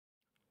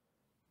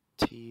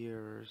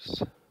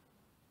Tears,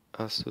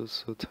 Assu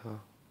Sutta.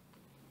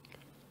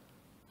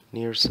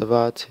 Near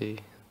Savatthi,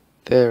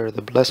 there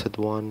the Blessed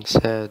One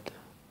said,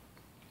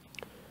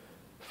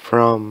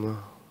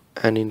 "From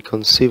an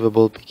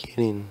inconceivable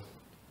beginning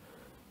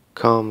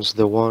comes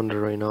the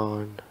wandering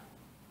on.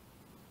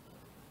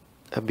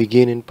 A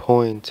beginning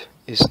point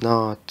is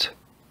not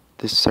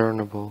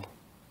discernible.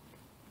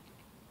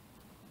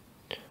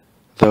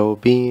 Though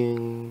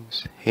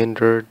beings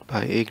hindered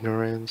by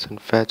ignorance and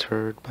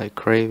fettered by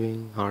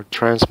craving are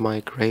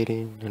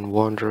transmigrating and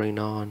wandering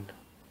on.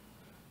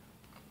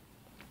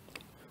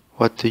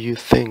 What do you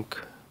think,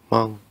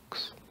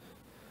 monks?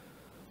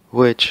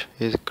 Which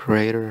is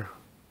greater,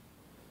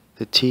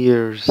 the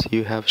tears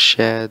you have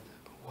shed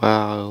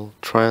while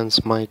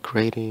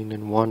transmigrating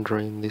and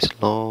wandering this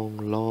long,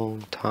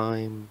 long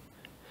time,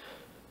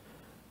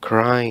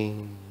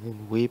 crying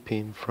and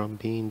weeping from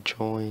being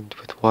joined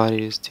with what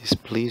is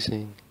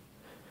displeasing,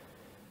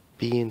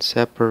 being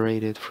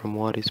separated from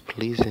what is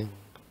pleasing,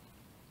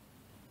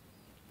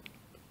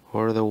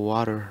 or the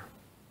water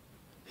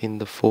in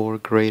the four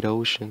great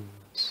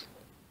oceans?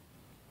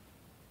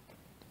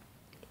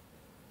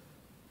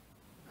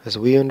 As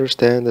we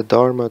understand the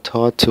Dharma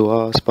taught to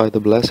us by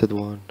the Blessed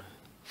One,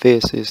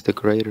 this is the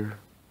greater,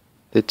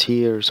 the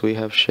tears we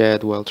have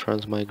shed while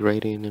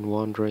transmigrating and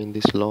wandering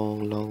this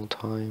long, long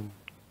time,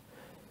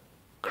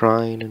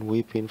 crying and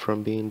weeping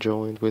from being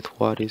joined with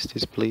what is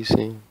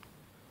displeasing,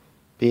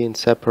 being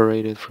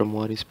separated from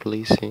what is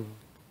pleasing,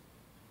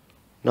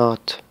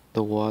 not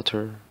the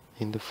water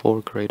in the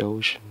four great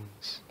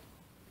oceans.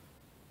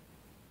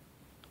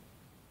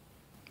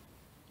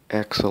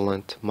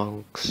 Excellent,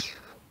 monks,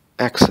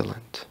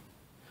 excellent.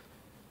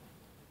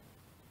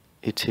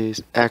 It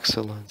is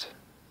excellent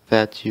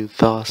that you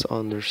thus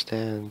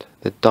understand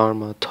the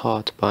Dharma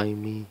taught by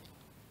me.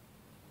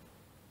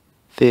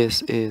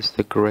 This is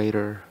the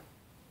greater,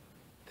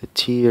 the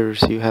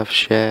tears you have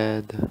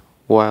shed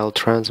while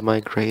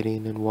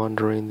transmigrating and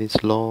wandering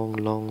this long,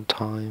 long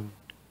time,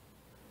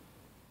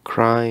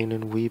 crying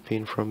and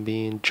weeping from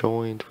being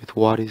joined with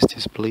what is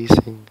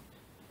displeasing,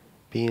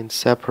 being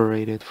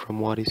separated from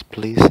what is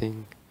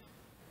pleasing,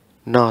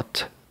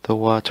 not the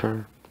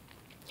water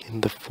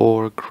in the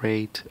four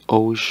great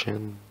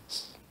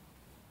oceans.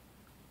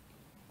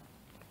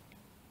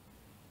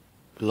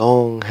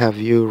 Long have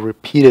you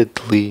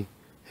repeatedly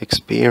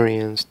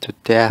experienced the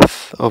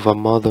death of a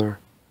mother,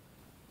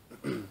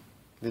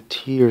 the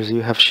tears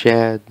you have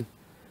shed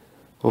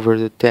over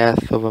the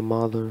death of a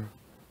mother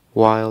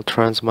while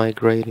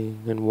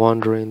transmigrating and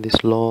wandering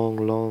this long,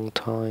 long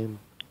time,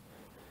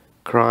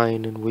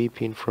 crying and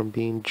weeping from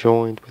being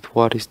joined with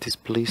what is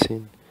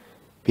displeasing,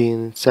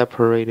 being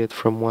separated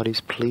from what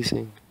is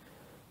pleasing,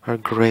 are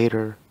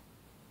greater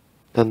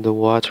than the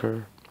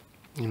water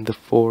in the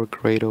four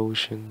great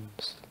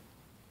oceans.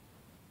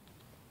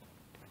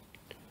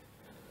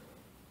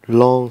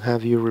 Long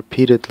have you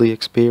repeatedly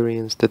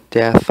experienced the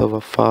death of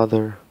a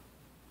father,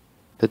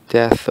 the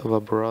death of a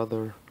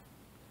brother,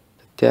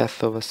 the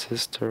death of a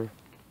sister,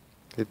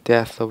 the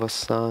death of a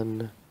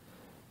son,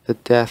 the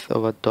death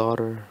of a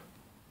daughter,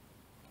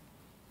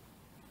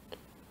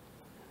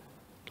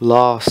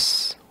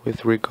 loss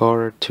with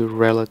regard to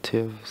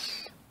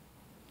relatives,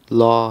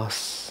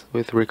 loss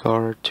with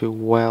regard to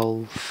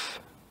wealth,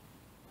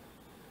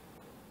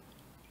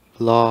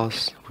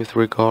 loss with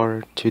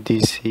regard to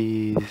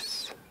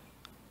disease.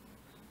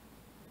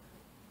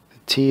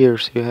 The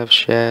tears you have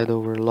shed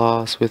over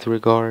loss with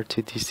regard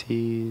to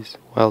disease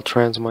while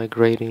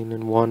transmigrating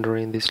and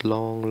wandering this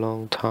long,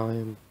 long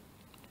time,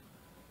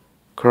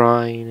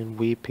 crying and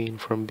weeping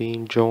from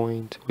being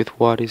joined with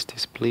what is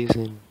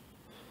displeasing,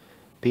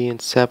 being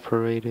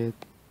separated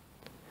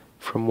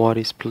from what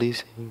is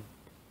pleasing,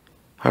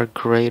 are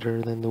greater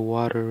than the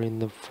water in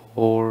the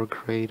four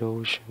great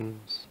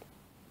oceans.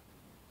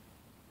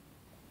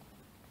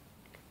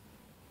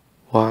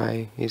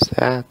 Why is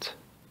that?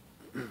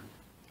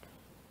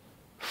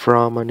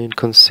 From an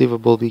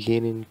inconceivable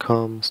beginning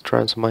comes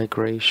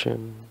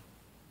transmigration.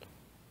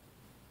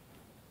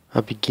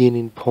 A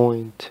beginning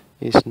point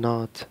is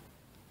not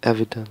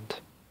evident.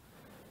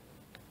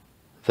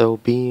 Though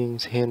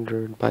beings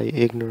hindered by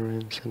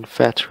ignorance and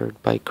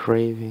fettered by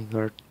craving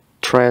are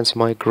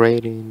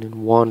transmigrating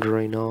and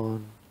wandering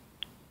on.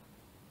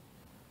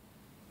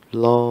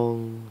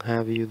 Long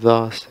have you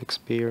thus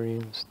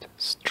experienced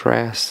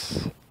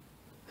stress,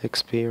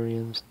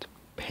 experienced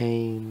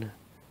pain,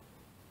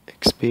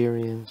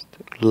 experienced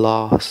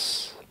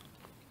loss,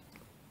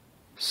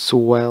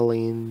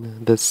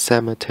 swelling the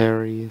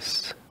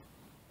cemeteries,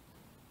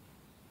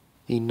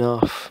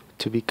 enough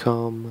to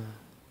become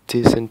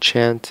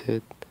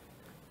disenchanted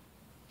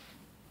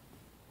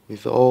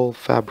with all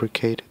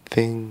fabricated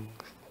things,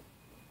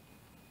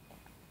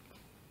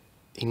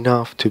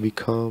 enough to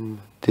become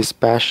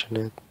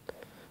dispassionate,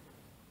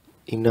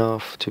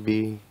 enough to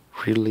be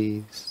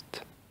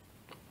released.